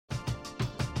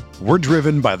We're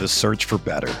driven by the search for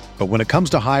better. But when it comes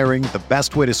to hiring, the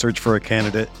best way to search for a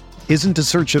candidate isn't to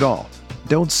search at all.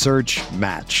 Don't search,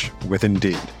 match with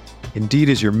Indeed. Indeed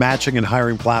is your matching and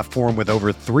hiring platform with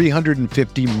over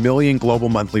 350 million global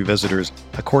monthly visitors,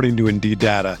 according to Indeed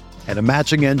data, and a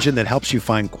matching engine that helps you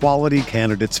find quality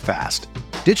candidates fast.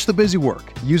 Ditch the busy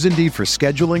work. Use Indeed for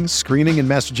scheduling, screening, and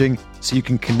messaging so you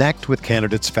can connect with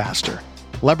candidates faster.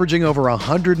 Leveraging over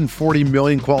 140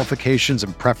 million qualifications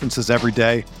and preferences every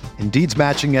day, Indeed's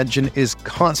matching engine is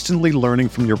constantly learning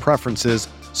from your preferences,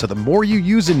 so the more you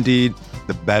use Indeed,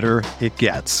 the better it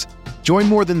gets. Join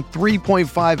more than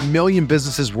 3.5 million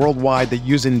businesses worldwide that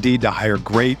use Indeed to hire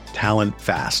great talent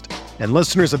fast. And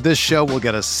listeners of this show will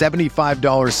get a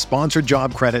 $75 sponsored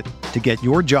job credit to get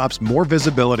your jobs more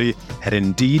visibility at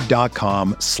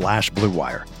Indeed.com/Blue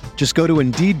Wire. Just go to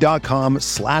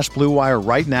Indeed.com/Blue Wire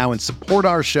right now and support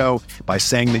our show by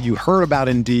saying that you heard about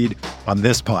Indeed on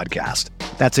this podcast.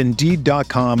 That's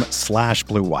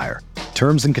Indeed.com/Blue Wire.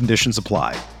 Terms and conditions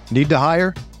apply. Need to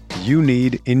hire? You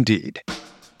need Indeed.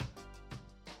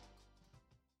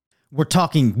 We're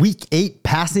talking Week 8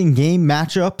 passing game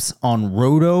matchups on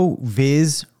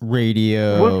RotoViz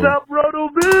Radio. What's up,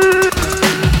 RotoViz?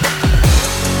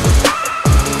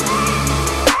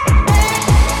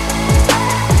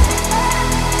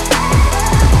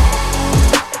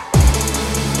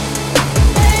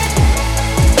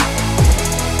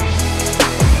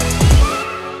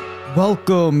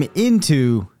 Welcome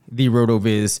into the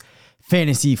RotoViz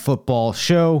Fantasy Football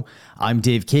Show. I'm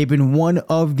Dave Caban, one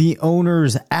of the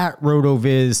owners at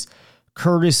RotoViz.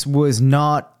 Curtis was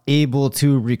not able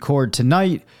to record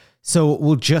tonight, so it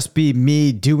will just be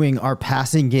me doing our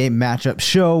passing game matchup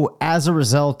show. As a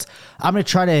result, I'm going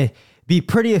to try to be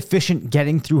pretty efficient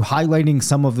getting through highlighting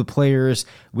some of the players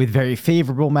with very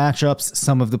favorable matchups,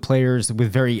 some of the players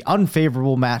with very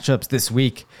unfavorable matchups this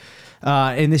week.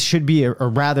 And this should be a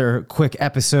rather quick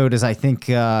episode, as I think,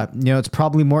 it's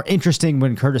probably more interesting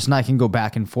when Curtis and I can go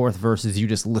back and forth versus you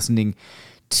just listening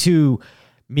to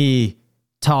me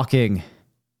talking.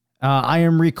 I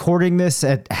am recording this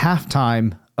at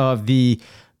halftime of the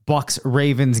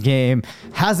Bucs-Ravens game.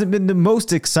 Hasn't been the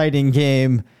most exciting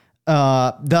game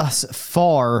thus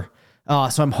far.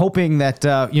 So I'm hoping that,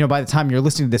 by the time you're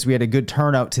listening to this, we had a good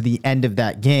turnout to the end of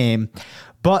that game.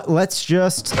 But let's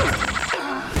just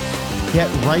get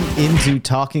right into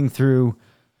talking through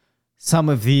some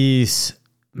of these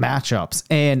matchups.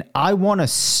 And I want to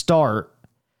start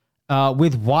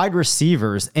with wide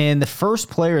receivers. And the first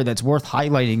player that's worth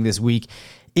highlighting this week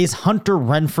is Hunter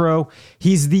Renfrow.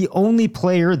 He's the only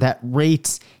player that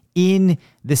rates in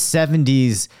the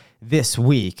 70s this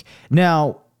week.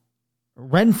 Now,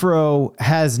 Renfrow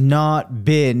has not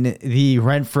been the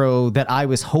Renfrow that I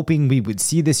was hoping we would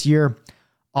see this year.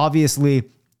 Obviously,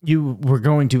 you were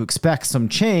going to expect some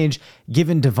change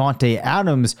given Davante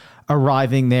Adams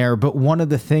arriving there, but one of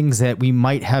the things that we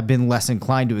might have been less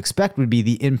inclined to expect would be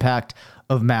the impact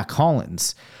of Mac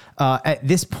Hollins. At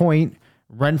this point,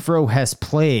 Renfrow has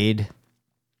played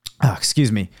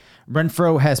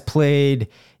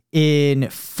in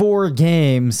 4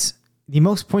 games. The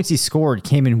most points he scored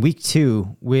came in week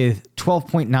 2 with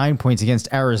 12.9 points against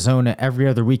Arizona. Every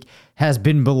other week has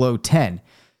been below 10.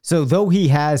 So though he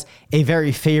has a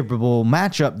very favorable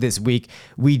matchup this week,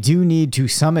 we do need to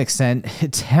some extent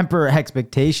temper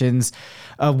expectations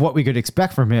of what we could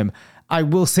expect from him. I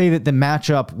will say that the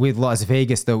matchup with Las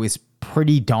Vegas, though, is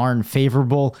pretty darn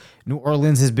favorable. New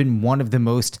Orleans has been one of the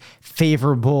most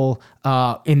favorable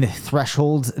in the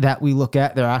thresholds that we look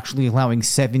at. They're actually allowing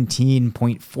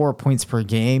 17.4 points per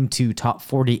game to top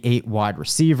 48 wide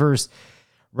receivers.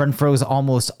 Renfro's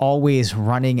almost always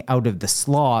running out of the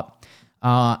slot.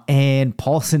 And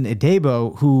Paulson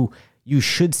Adebo, who you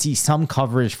should see some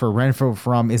coverage for Renfrow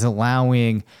from, is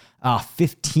allowing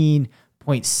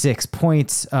 15.6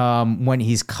 points when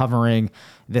he's covering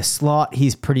the slot.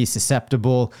 He's pretty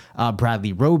susceptible.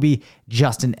 Bradley Roby,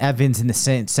 Justin Evans in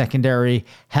the secondary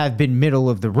have been middle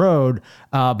of the road.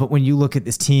 But when you look at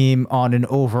this team on an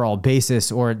overall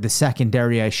basis, or the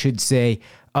secondary, I should say,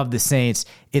 of the Saints,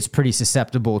 it's pretty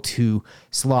susceptible to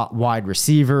slot wide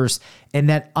receivers, and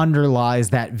that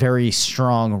underlies that very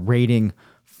strong rating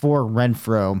for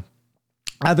Renfrow.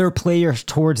 Other players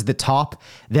towards the top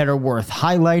that are worth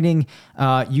highlighting,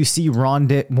 you see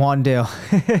Wan'Dale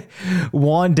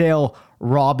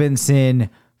Robinson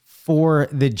for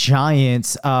the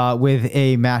Giants with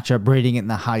a matchup rating in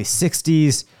the high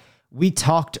 60s. We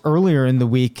talked earlier in the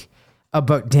week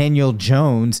about Daniel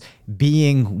Jones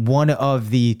being one of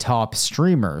the top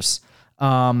streamers.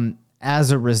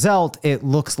 As a result, it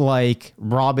looks like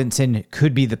Robinson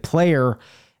could be the player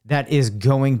that is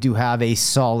going to have a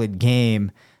solid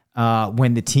game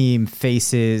when the team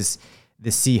faces the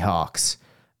Seahawks.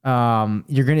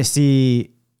 You're going to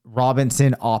see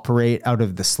Robinson operate out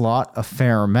of the slot a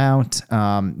fair amount.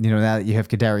 Now that you have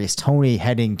Kadarius Toney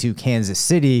heading to Kansas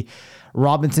City,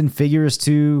 Robinson figures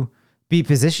to be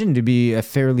positioned to be a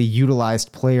fairly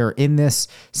utilized player in this.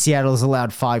 Seattle has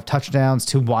allowed 5 touchdowns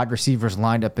to wide receivers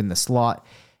lined up in the slot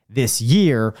this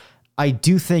year. I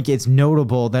do think it's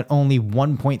notable that only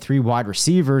 1.3 wide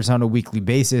receivers on a weekly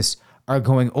basis are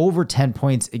going over 10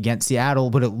 points against Seattle,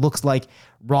 but it looks like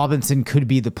Robinson could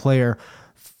be the player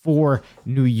for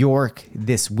New York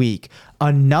this week.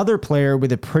 Another player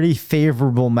with a pretty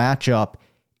favorable matchup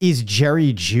is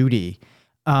Jerry Jeudy.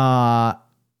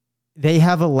 They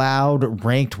have allowed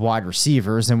ranked wide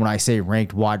receivers, and when I say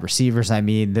ranked wide receivers, I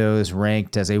mean those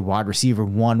ranked as a wide receiver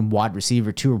 1, wide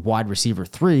receiver 2, or wide receiver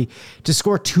 3, to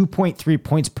score 2.3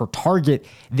 points per target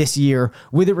this year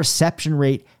with a reception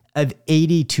rate of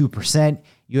 82%.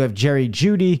 You have Jerry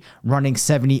Jeudy running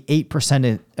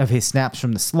 78% of his snaps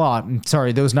from the slot. And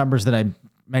sorry, those numbers that I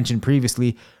mentioned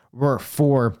previously were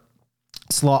for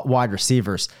slot wide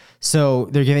receivers. So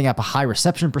they're giving up a high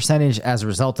reception percentage. As a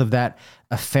result of that,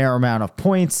 a fair amount of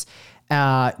points.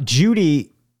 Jeudy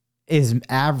is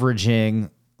averaging,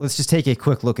 let's just take a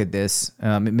quick look at this,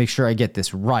 make sure I get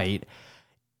this right.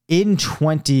 In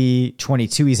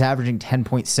 2022, he's averaging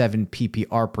 10.7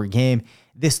 PPR per game.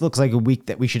 This looks like a week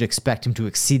that we should expect him to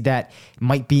exceed that.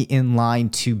 Might be in line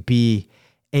to be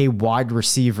a wide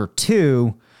receiver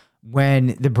 2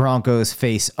 when the Broncos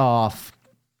face off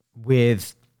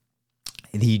with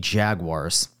the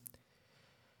Jaguars.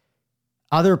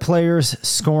 Other players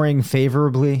scoring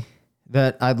favorably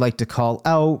that I'd like to call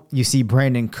out. You see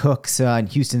Brandon Cooks in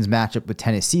Houston's matchup with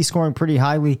Tennessee scoring pretty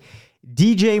highly.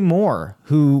 DJ Moore,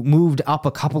 who moved up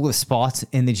a couple of spots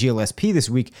in the GLSP this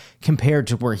week compared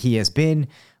to where he has been,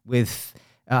 with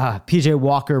PJ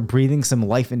Walker breathing some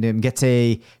life into him, gets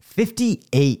a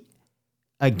 58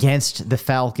 against the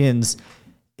Falcons.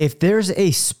 If there's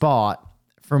a spot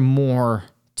for Moore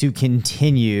to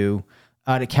continue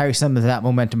to carry some of that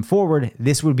momentum forward,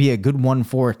 this would be a good one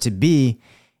for it to be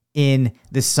in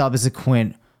the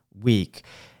subsequent week.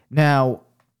 Now,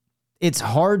 it's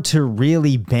hard to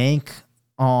really bank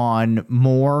on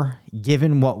Moore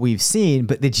given what we've seen,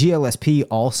 but the GLSP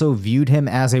also viewed him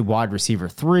as a wide receiver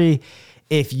 3.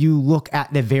 If you look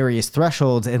at the various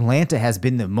thresholds, Atlanta has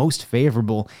been the most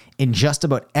favorable in just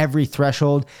about every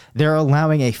threshold. They're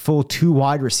allowing a full 2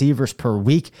 wide receivers per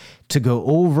week to go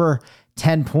over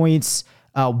 10 points,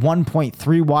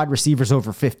 1.3 wide receivers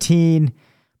over 15,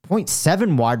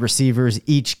 0.7 wide receivers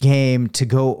each game to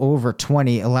go over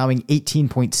 20, allowing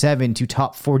 18.7 to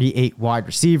top 48 wide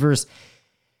receivers.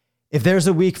 If there's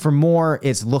a week for Moore,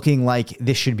 it's looking like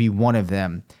this should be one of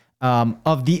them.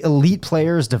 Of the elite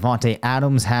players, Devontae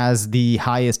Adams has the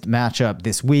highest matchup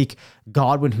this week.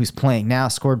 Godwin, who's playing now,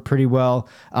 scored pretty well.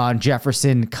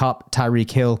 Jefferson, Kupp,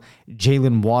 Tyreek Hill,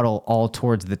 Jalen Waddle, all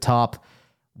towards the top.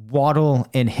 Waddle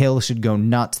and Hill should go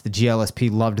nuts. The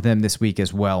GLSP loved them this week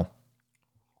as well.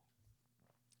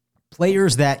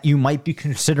 Players that you might be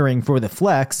considering for the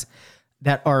flex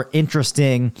that are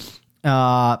interesting,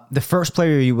 the first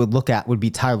player you would look at would be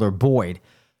Tyler Boyd.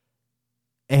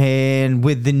 And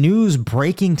with the news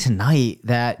breaking tonight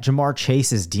that Jamar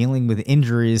Chase is dealing with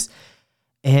injuries,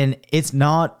 and it's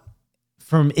not,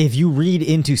 from if you read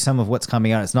into some of what's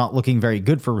coming out, it's not looking very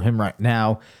good for him right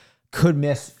now, could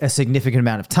miss a significant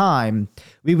amount of time.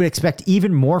 We would expect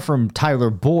even more from Tyler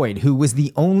Boyd, who was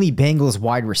the only Bengals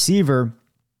wide receiver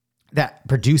that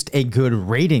produced a good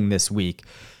rating this week.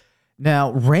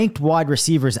 Now, ranked wide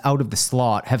receivers out of the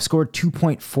slot have scored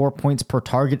 2.4 points per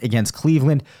target against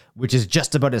Cleveland, which is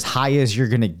just about as high as you're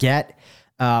going to get.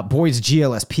 Boyd's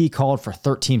GLSP called for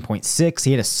 13.6.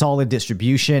 He had a solid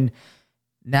distribution.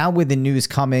 Now with the news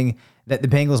coming that the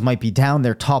Bengals might be down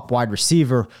their top wide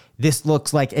receiver, this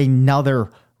looks like another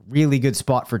really good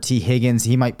spot for T. Higgins.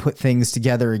 He might put things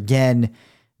together again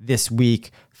this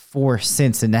week for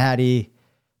Cincinnati.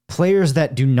 Players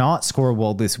that do not score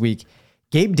well this week,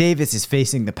 Gabe Davis is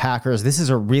facing the Packers. This is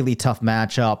a really tough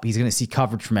matchup. He's going to see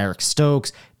coverage from Eric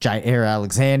Stokes, Jair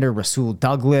Alexander, Rasul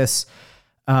Douglas.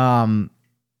 The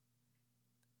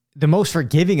most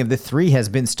forgiving of the three has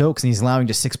been Stokes, and he's allowing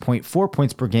just 6.4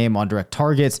 points per game on direct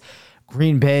targets.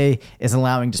 Green Bay is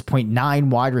allowing just 0.9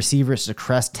 wide receivers to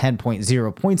crest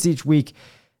 10.0 points each week.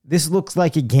 This looks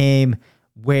like a game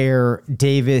where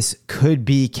Davis could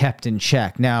be kept in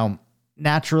check. Now,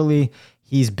 naturally,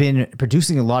 he's been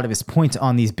producing a lot of his points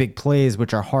on these big plays,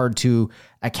 which are hard to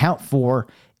account for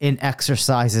in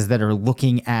exercises that are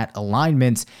looking at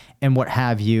alignments and what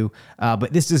have you.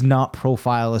 But this does not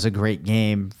profile as a great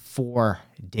game for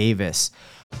Davis.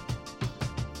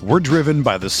 We're driven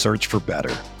by the search for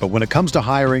better. But when it comes to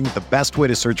hiring, the best way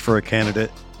to search for a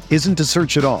candidate isn't to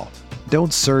search at all.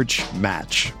 Don't search,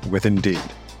 match with Indeed.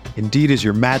 Indeed is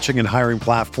your matching and hiring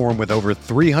platform with over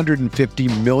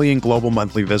 350 million global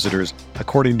monthly visitors,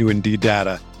 according to Indeed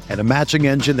data, and a matching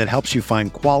engine that helps you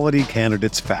find quality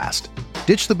candidates fast.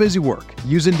 Ditch the busy work.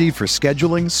 Use Indeed for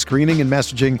scheduling, screening, and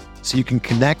messaging so you can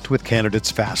connect with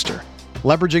candidates faster.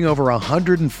 Leveraging over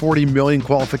 140 million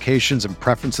qualifications and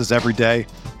preferences every day,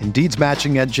 Indeed's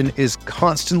matching engine is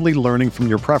constantly learning from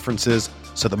your preferences,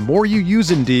 so the more you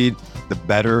use Indeed, the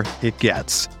better it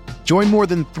gets. Join more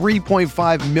than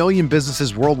 3.5 million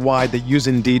businesses worldwide that use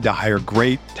Indeed to hire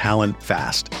great talent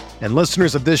fast. And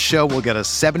listeners of this show will get a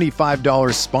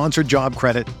 $75 sponsored job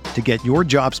credit to get your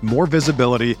jobs more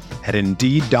visibility at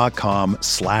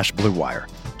Indeed.com/Blue Wire.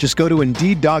 Just go to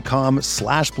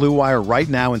Indeed.com/Blue Wire right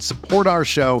now and support our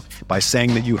show by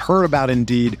saying that you heard about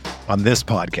Indeed on this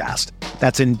podcast.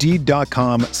 That's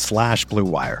Indeed.com/Blue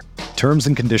Wire. Terms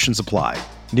and conditions apply.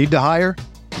 Need to hire?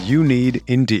 You need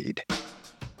Indeed.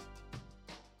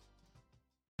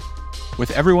 With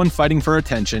everyone fighting for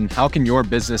attention, how can your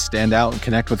business stand out and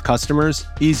connect with customers?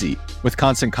 Easy, with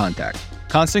Constant Contact.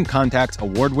 Constant Contact's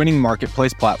award-winning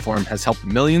marketplace platform has helped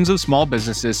millions of small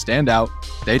businesses stand out,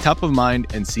 stay top of mind,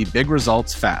 and see big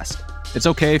results fast. It's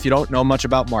okay if you don't know much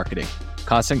about marketing.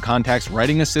 Constant Contact's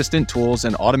writing assistant tools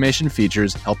and automation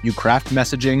features help you craft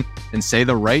messaging and say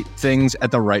the right things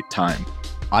at the right time.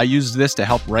 I used this to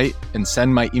help write and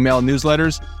send my email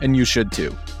newsletters, and you should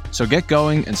too. So get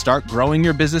going and start growing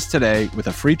your business today with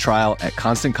a free trial at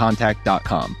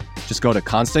ConstantContact.com. Just go to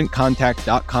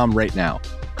ConstantContact.com right now.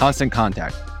 Constant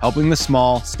Contact, helping the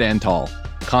small stand tall.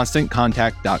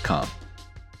 ConstantContact.com.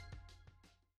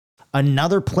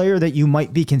 Another player that you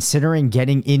might be considering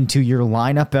getting into your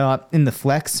lineup in the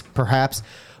flex, perhaps,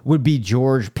 would be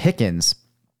George Pickens.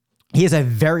 He has a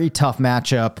very tough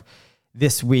matchup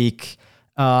this week.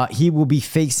 He will be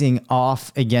facing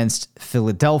off against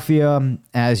Philadelphia.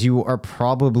 As you are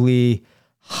probably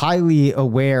highly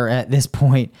aware at this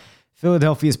point,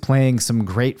 Philadelphia is playing some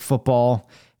great football.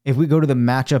 If we go to the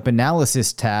matchup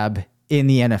analysis tab in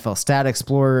the NFL Stat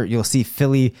Explorer, you'll see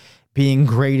Philly being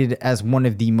graded as one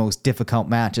of the most difficult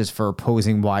matches for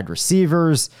opposing wide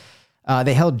receivers.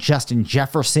 They held Justin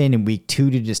Jefferson in week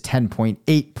 2 to just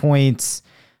 10.8 points.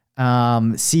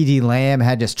 CeeDee Lamb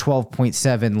had just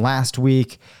 12.7 last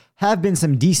week. Have been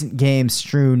some decent games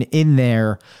strewn in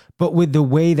there, but with the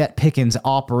way that Pickens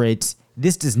operates,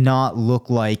 this does not look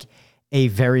like a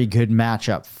very good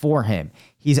matchup for him.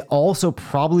 He's also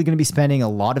probably going to be spending a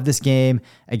lot of this game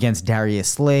against Darius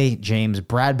Slay, James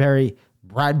Bradbury.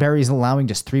 Bradbury's allowing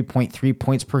just 3.3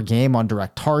 points per game on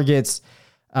direct targets.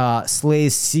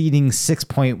 Slay's ceding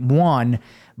 6.1,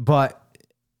 but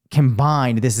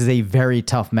combined, this is a very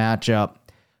tough matchup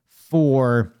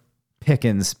for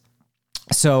Pickens.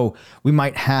 So we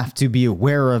might have to be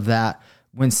aware of that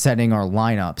when setting our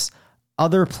lineups.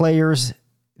 Other players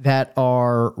that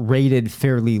are rated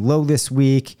fairly low this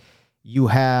week, you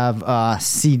have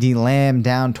CeeDee Lamb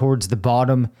down towards the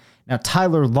bottom. Now,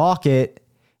 Tyler Lockett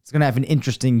is going to have an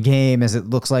interesting game as it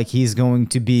looks like he's going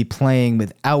to be playing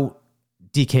without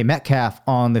DK Metcalf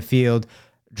on the field.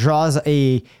 Draws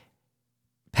a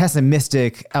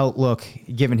pessimistic outlook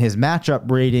given his matchup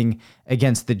rating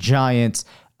against the Giants.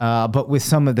 But with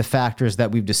some of the factors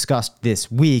that we've discussed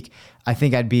this week, I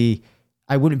think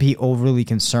I wouldn't be overly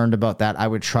concerned about that. I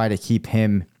would try to keep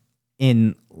him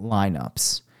in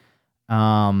lineups.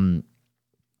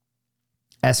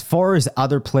 As far as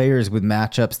other players with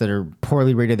matchups that are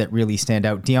poorly rated that really stand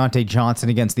out, Deontay Johnson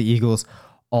against the Eagles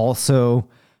also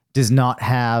does not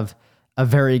have a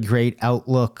very great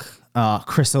outlook.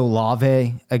 Chris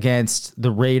Olave against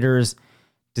the Raiders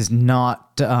does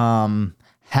not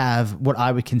have what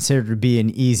I would consider to be an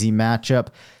easy matchup.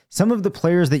 Some of the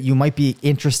players that you might be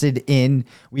interested in,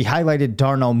 we highlighted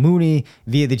Darnell Mooney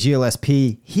via the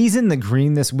GLSP. He's in the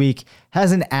green this week,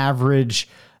 has an average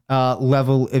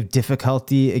level of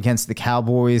difficulty against the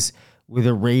Cowboys with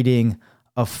a rating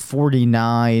of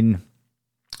 49.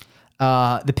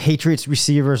 The Patriots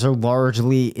receivers are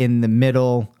largely in the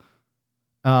middle.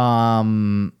 Those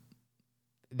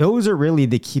are really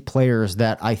the key players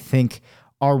that I think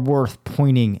are worth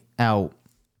pointing out.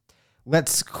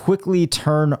 Let's quickly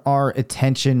turn our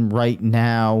attention right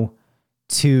now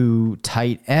to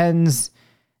tight ends.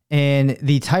 And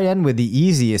the tight end with the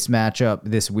easiest matchup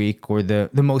this week, or the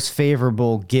most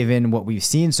favorable given what we've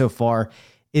seen so far,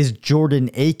 is Jordan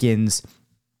Akins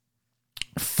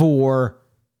for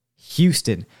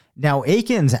Houston. Now,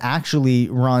 Akins actually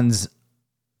runs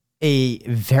a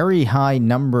very high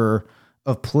number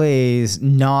of plays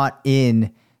not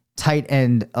in tight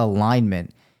end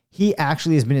alignment. He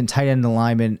actually has been in tight end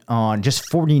alignment on just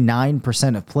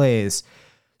 49% of plays.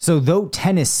 So though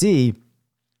Tennessee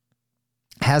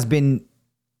has been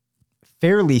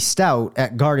fairly stout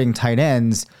at guarding tight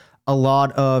ends, a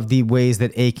lot of the ways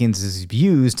that Akins is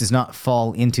used does not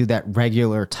fall into that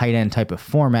regular tight end type of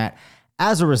format.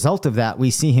 As a result of that,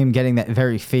 we see him getting that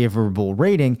very favorable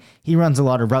rating. He runs a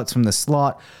lot of routes from the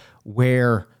slot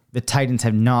where the Titans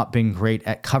have not been great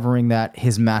at covering that.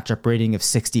 His matchup rating of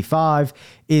 65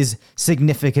 is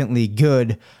significantly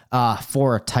good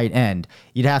for a tight end.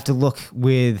 You'd have to look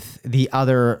with the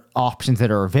other options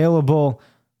that are available,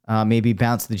 maybe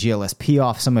bounce the GLSP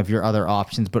off some of your other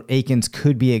options, but Akins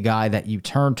could be a guy that you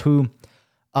turn to.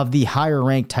 Of the higher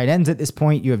ranked tight ends at this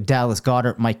point, you have Dallas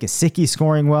Goedert, Mike Gesicki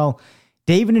scoring well.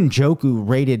 David Njoku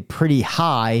rated pretty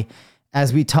high.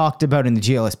 As we talked about in the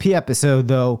GLSP episode,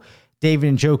 though,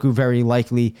 David Njoku very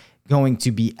likely going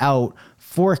to be out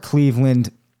for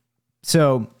Cleveland.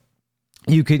 So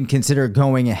you can consider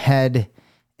going ahead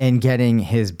and getting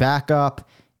his backup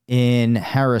in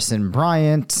Harrison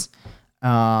Bryant,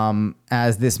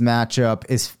 as this matchup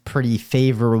is pretty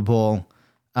favorable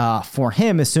for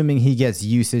him, assuming he gets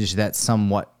usage that's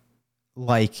somewhat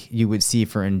like you would see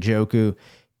for Njoku.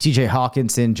 TJ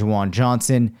Hawkinson, Juwan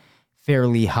Johnson,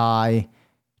 fairly high.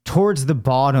 Towards the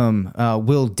bottom,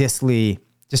 Will Dissly,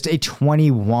 just a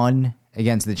 21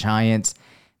 against the Giants.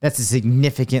 That's a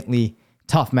significantly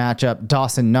tough matchup.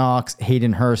 Dawson Knox,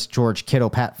 Hayden Hurst, George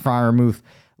Kittle, Pat Freiermuth,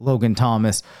 Logan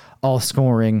Thomas, all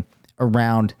scoring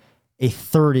around a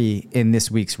 30 in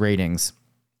this week's ratings.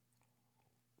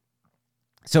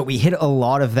 So we hit a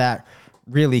lot of that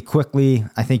really quickly.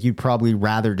 I think you'd probably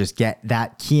rather just get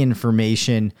that key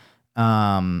information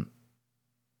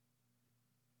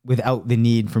without the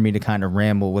need for me to kind of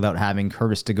ramble, without having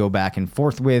Curtis to go back and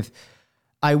forth with.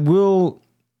 I will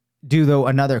do, though,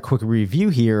 another quick review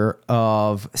here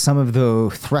of some of the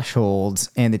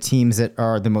thresholds and the teams that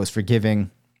are the most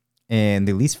forgiving and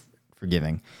the least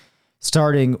forgiving.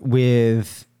 Starting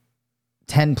with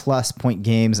 10-plus point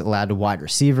games allowed to wide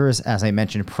receivers. As I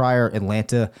mentioned prior,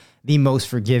 Atlanta, the most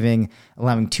forgiving,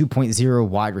 allowing 2.0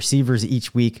 wide receivers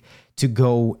each week to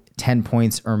go 10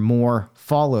 points or more,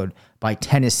 followed by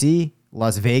Tennessee,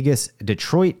 Las Vegas,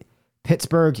 Detroit,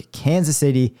 Pittsburgh, Kansas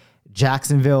City,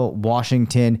 Jacksonville,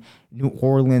 Washington, New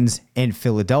Orleans, and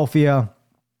Philadelphia.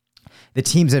 The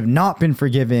teams that have not been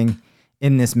forgiving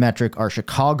in this metric are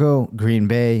Chicago, Green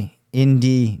Bay,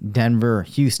 Indy, Denver,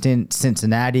 Houston,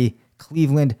 Cincinnati,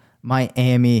 Cleveland,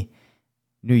 Miami,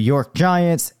 New York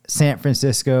Giants, San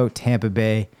Francisco, Tampa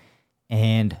Bay,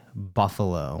 and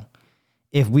Buffalo.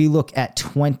 If we look at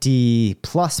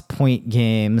 20-plus point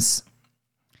games,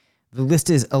 the list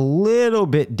is a little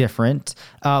bit different.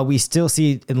 We still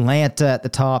see Atlanta at the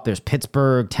top. There's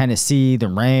Pittsburgh, Tennessee, the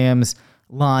Rams,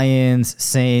 Lions,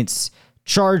 Saints,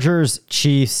 Chargers,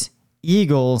 Chiefs,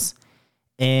 Eagles,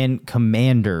 and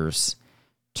Commanders.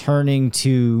 Turning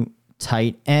to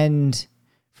tight end,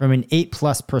 from an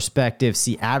 8-plus perspective,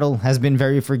 Seattle has been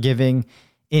very forgiving.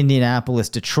 Indianapolis,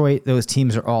 Detroit, those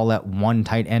teams are all at one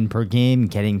tight end per game,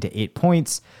 getting to 8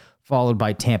 points, followed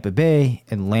by Tampa Bay,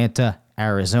 Atlanta,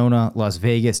 Arizona, Las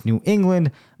Vegas, New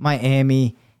England,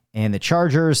 Miami, and the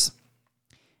Chargers.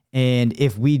 And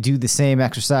if we do the same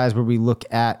exercise where we look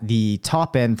at the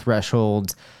top end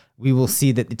thresholds, we will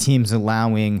see that the teams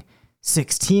allowing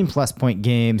 16-plus point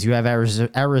games, you have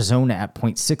Arizona at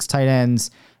 0.6 tight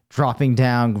ends, dropping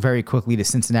down very quickly to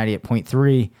Cincinnati at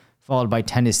 0.3, followed by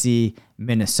Tennessee,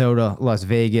 Minnesota, Las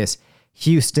Vegas,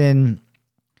 Houston,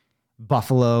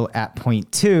 Buffalo at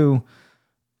 0.2.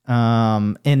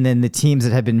 And then the teams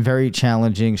that have been very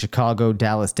challenging, Chicago,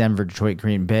 Dallas, Denver, Detroit,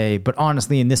 Green Bay. But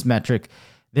honestly, in this metric,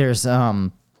 there's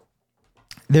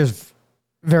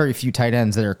very few tight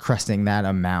ends that are cresting that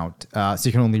amount. So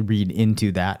you can only read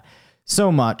into that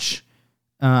so much.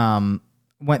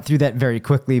 Went through that very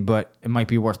quickly, but it might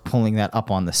be worth pulling that up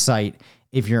on the site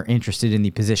if you're interested in the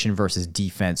position versus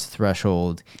defense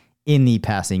threshold in the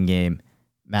passing game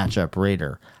matchup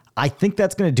rater. I think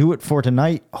that's going to do it for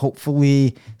tonight.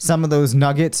 Hopefully some of those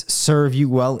nuggets serve you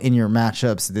well in your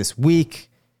matchups this week.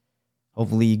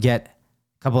 Hopefully you get a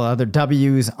couple of other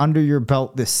W's under your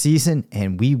belt this season,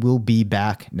 and we will be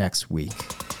back next week.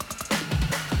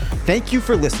 Thank you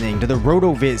for listening to the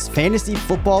RotoViz Fantasy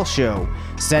Football Show.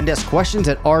 Send us questions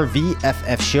at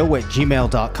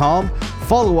rvffshow@gmail.com.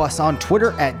 Follow us on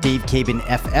Twitter at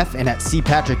DaveCabinFF and at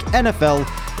CPatrickNFL.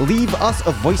 Leave us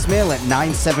a voicemail at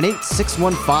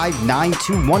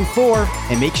 978-615-9214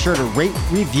 and make sure to rate,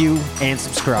 review, and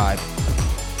subscribe.